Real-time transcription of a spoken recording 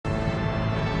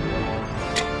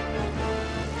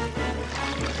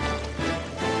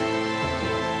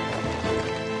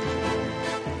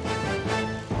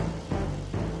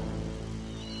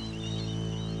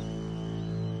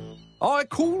I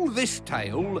call this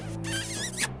tale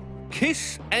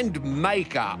Kiss and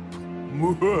Make-up.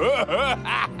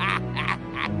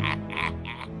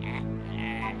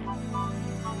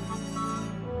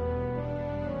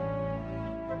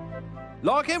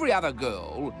 Like every other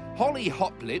girl, Holly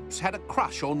Hotlips had a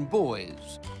crush on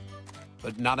boys,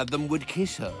 but none of them would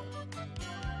kiss her.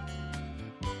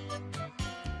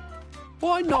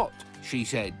 "Why not?" she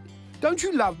said. "Don't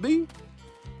you love me?"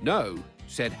 "No,"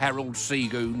 said Harold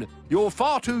Seagoon. "You're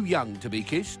far too young to be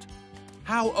kissed."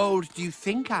 "How old do you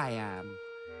think I am?"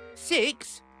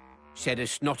 "6," said a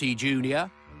snotty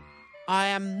junior. "I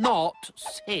am not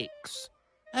 6.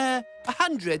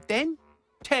 100 then?"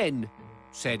 "10,"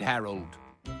 said Harold.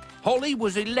 Holly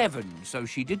was 11, so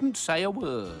she didn't say a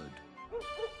word.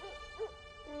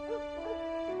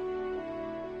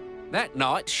 That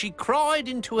night, she cried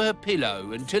into her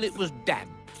pillow until it was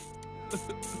damp.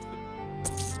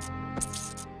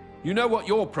 "You know what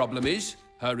your problem is,"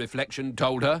 her reflection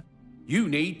told her. "You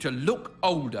need to look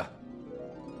older."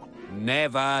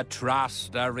 Never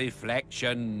trust a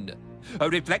reflection. A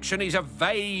reflection is a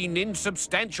vain,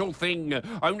 insubstantial thing,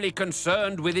 only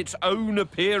concerned with its own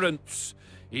appearance.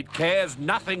 It cares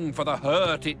nothing for the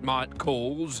hurt it might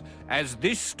cause, as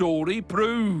this story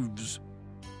proves.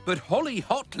 But Holly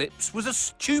Hotlips was a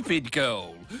stupid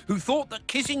girl who thought that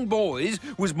kissing boys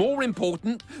was more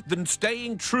important than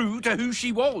staying true to who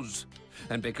she was.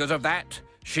 And because of that,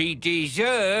 she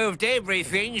deserved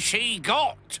everything she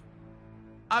got.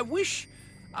 I wish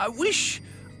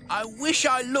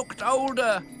I looked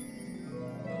older."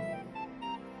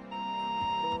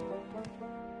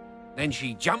 Then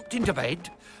she jumped into bed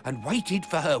and waited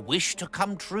for her wish to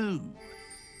come true.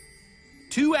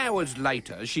 2 hours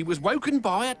later, she was woken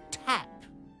by a tap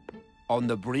on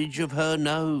the bridge of her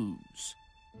nose.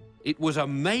 It was a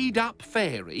made-up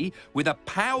fairy with a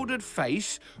powdered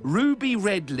face, ruby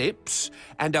red lips,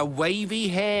 and a wavy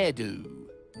hairdo.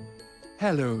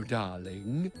 "Hello,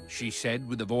 darling," she said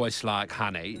with a voice like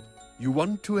honey. "You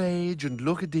want to age and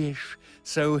look a dish,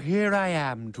 so here I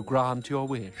am to grant your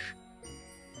wish."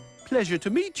 "Pleasure to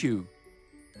meet you."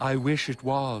 "I wish it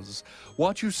was.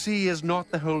 What you see is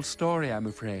not the whole story, I'm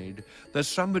afraid. There's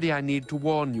somebody I need to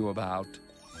warn you about."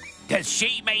 Does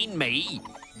she mean me?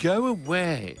 "Go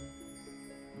away."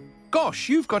 "Gosh,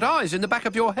 you've got eyes in the back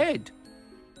of your head."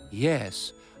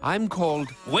 "Yes, I'm called..."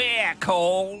 We're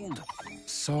called...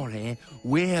 "Sorry,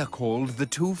 we're called the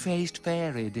Two-Faced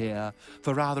Fairy, dear,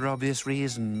 for rather obvious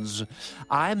reasons.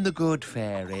 I'm the good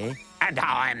fairy." And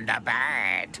I'm the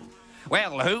bad.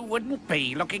 Well, who wouldn't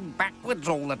be looking backwards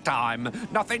all the time?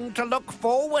 Nothing to look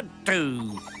forward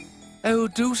to. "Oh,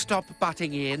 do stop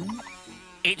butting in."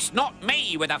 It's not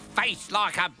me with a face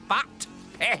like a butt.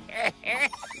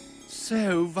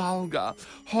 So vulgar.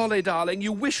 Holly, darling,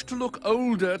 you wish to look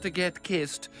older to get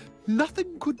kissed.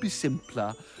 Nothing could be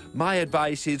simpler. My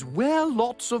advice is wear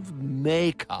lots of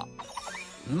makeup.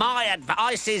 My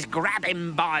advice is grab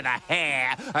him by the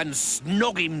hair and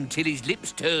snog him till his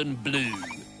lips turn blue.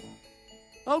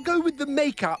 I'll go with the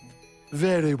makeup.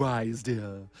 Very wise,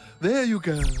 dear. There you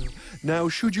go. Now,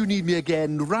 should you need me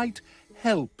again, write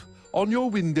help on your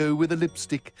window with a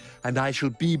lipstick, and I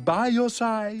shall be by your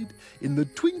side in the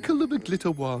twinkle of a glitter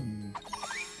wand.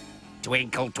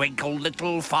 Twinkle, twinkle,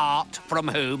 little fart, from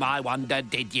whom I wonder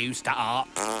did you start?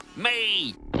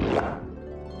 Me!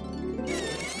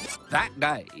 That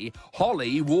day,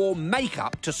 Holly wore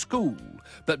makeup to school,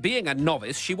 but being a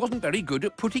novice, she wasn't very good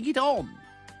at putting it on.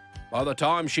 By the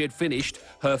time she had finished,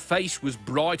 her face was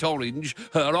bright orange,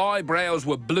 her eyebrows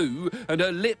were blue, and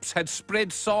her lips had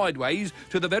spread sideways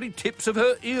to the very tips of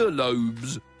her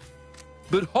earlobes.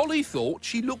 But Holly thought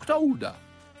she looked older.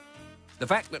 The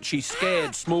fact that she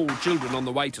scared small children on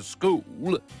the way to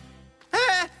school...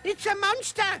 It's a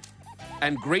monster!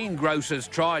 And greengrocers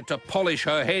tried to polish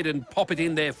her head and pop it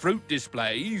in their fruit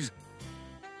displays...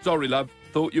 Sorry, love,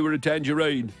 thought you were a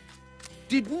tangerine.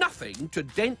 Did nothing to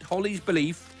dent Holly's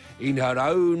belief in her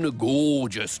own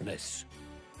gorgeousness.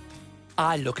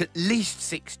 I look at least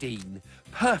 16,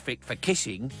 perfect for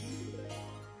kissing.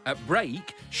 At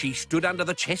break, she stood under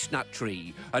the chestnut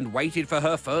tree and waited for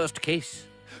her first kiss.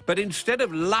 But instead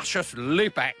of luscious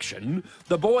lip action,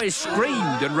 the boy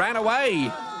screamed and ran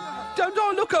away. "Don't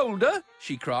I look older?"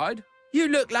 she cried. "You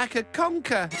look like a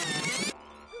conker."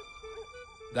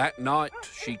 That night,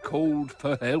 she called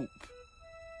for help.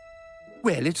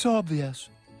 "Well, it's obvious,"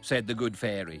 said the good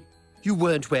fairy. "You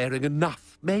weren't wearing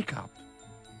enough makeup."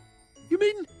 "You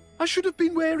mean I should have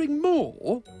been wearing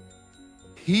more?"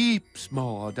 "Heaps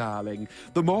more, darling.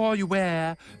 The more you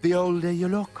wear, the older you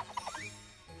look."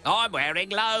 I'm wearing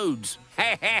loads.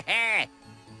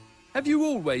 Have you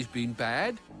always been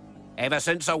bad? ever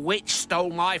since a witch stole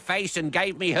my face and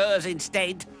gave me hers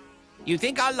instead. You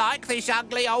think I like this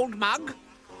ugly old mug?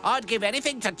 I'd give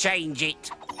anything to change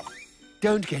it.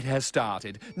 Don't get her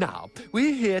started. Now,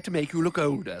 we're here to make you look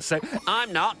older, so...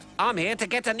 I'm not. I'm here to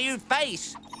get a new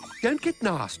face. Don't get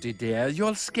nasty, dear.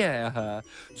 You'll scare her.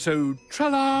 So,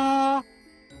 tra-la!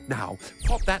 Now,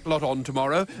 pop that lot on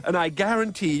tomorrow, and I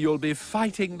guarantee you'll be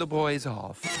fighting the boys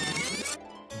off.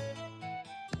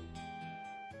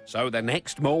 So the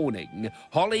next morning,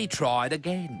 Holly tried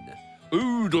again.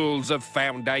 Oodles of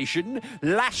foundation,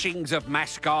 lashings of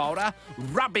mascara,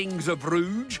 rubbings of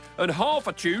rouge, and half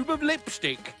a tube of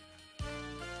lipstick.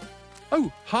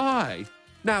 Oh, hi.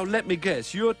 Now let me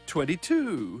guess, you're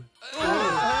 22.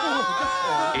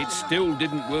 It still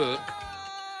didn't work.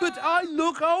 But I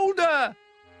look older.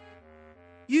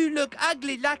 You look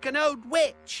ugly like an old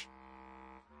witch.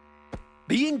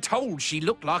 Being told she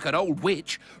looked like an old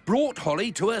witch brought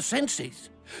Holly to her senses.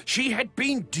 She had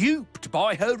been duped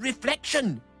by her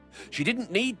reflection. She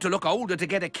didn't need to look older to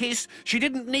get a kiss. She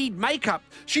didn't need makeup.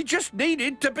 She just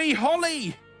needed to be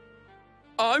Holly.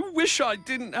 I wish I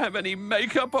didn't have any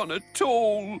makeup on at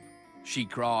all, she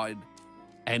cried.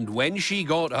 And when she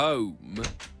got home,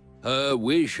 her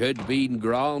wish had been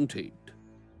granted.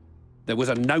 There was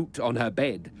a note on her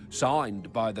bed,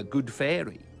 signed by the good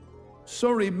fairy.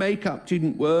 Sorry makeup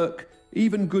didn't work.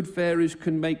 Even good fairies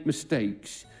can make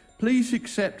mistakes. Please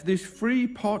accept this free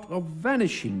pot of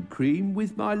vanishing cream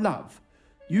with my love.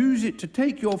 Use it to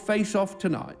take your face off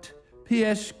tonight.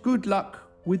 P.S. Good luck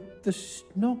with the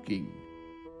snogging.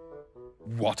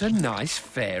 What a nice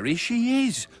fairy she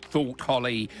is, thought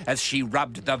Holly, as she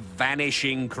rubbed the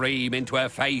vanishing cream into her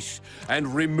face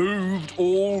and removed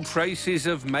all traces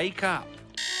of makeup.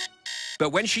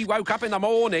 But when she woke up in the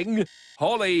morning,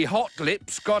 Holly Hot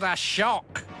Lips got a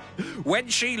shock. When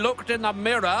she looked in the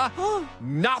mirror,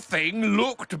 nothing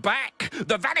looked back.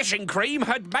 The vanishing cream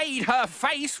had made her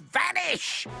face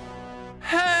vanish.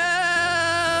 Help!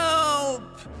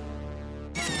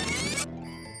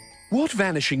 What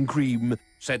vanishing cream?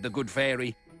 Said the good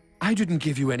fairy. I didn't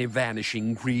give you any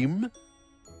vanishing cream.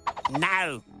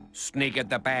 No, sniggered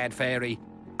the bad fairy.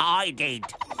 I did.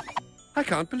 I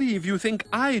can't believe you think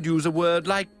I'd use a word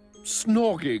like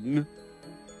snogging.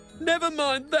 Never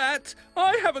mind that.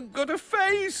 I haven't got a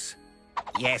face.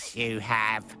 Yes, you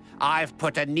have. I've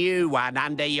put a new one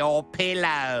under your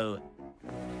pillow.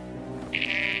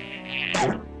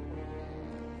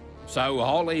 So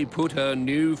Holly put her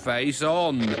new face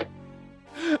on.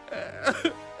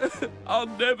 I'll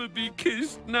never be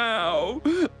kissed now.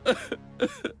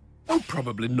 Oh,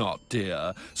 probably not,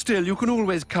 dear. Still, you can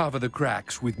always cover the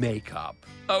cracks with makeup.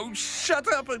 Oh,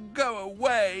 shut up and go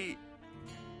away.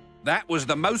 That was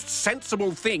the most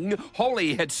sensible thing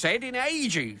Holly had said in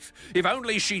ages. If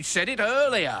only she'd said it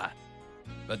earlier.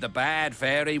 But the bad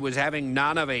fairy was having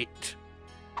none of it.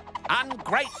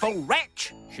 Ungrateful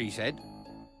wretch, she said.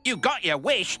 You got your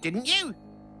wish, didn't you?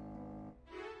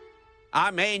 I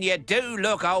mean, you do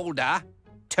look older.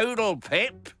 Toodle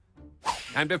pip.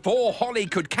 And before Holly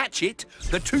could catch it,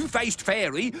 the two-faced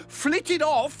fairy flitted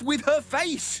off with her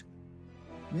face.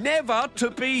 Never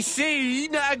to be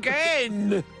seen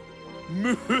again.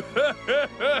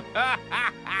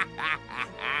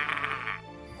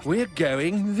 We're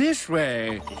going this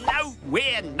way. No,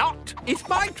 we're not. It's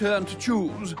my turn to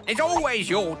choose. It's always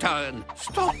your turn.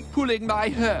 Stop pulling my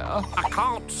hair. I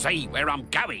can't see where I'm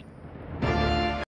going.